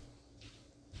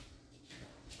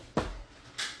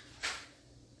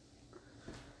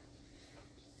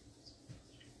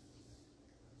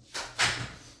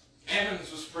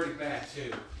 Evan's was pretty bad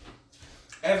too.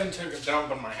 Evan took a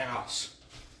dump in my house.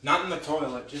 Not in the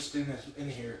toilet, just in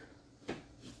here.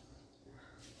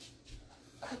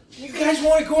 You guys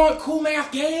want to go on Cool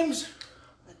Math Games?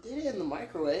 I did it in the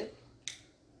microwave.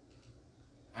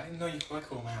 I didn't know you could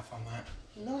Cool Math on that.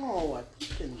 No, I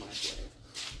put it in the microwave.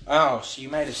 Oh, so you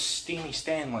made a steamy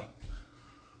Stanley.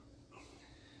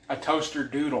 A toaster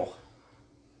doodle.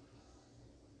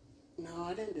 No,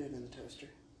 I didn't do it in the toaster.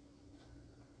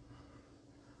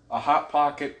 a Hot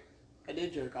Pocket. I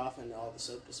did jerk off into all the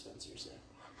soap dispensers there.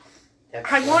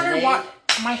 That's I wonder lemonade? why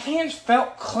my hands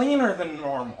felt cleaner than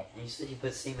normal. You said you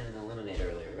put semen in the lemonade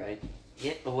earlier, right?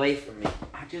 Get away from me.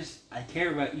 I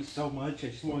care about you so much. I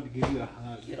just wanted to give you a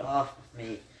hug. Get off of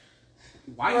me.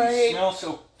 Why do Right. you smell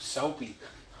so soapy?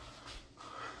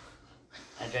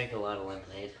 I drank a lot of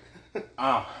lemonade.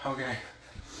 Oh, okay.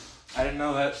 I didn't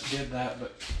know that did that,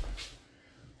 but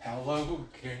how low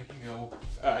can you go?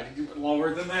 I can do it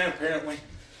lower than that, apparently.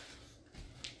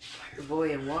 Fire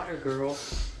boy and water girl.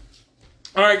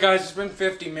 All right, guys, it's been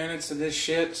 50 minutes of this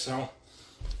shit, so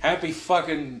happy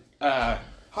fucking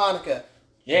Hanukkah,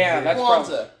 yeah, that's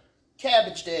probably Kwanzaa,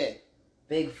 Cabbage Day.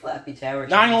 Big flappy tower.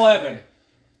 9/11.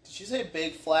 Did you say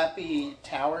big flappy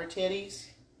tower titties?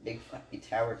 Big flappy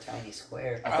tower, tiny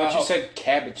square. I thought Oh. you said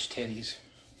cabbage titties.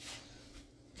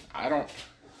 I don't.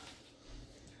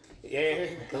 Yeah.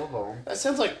 Go home. That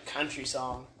sounds like a country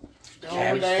song. Going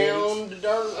Cabbage down the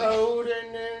dirt road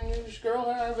and then this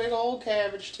girl had big old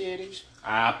cabbage titties.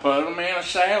 I put them in a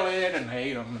salad and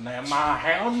ate them, and then my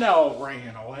hound dog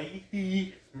ran away.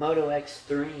 Moto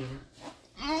Extreme.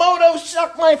 Moto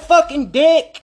suck my fucking dick!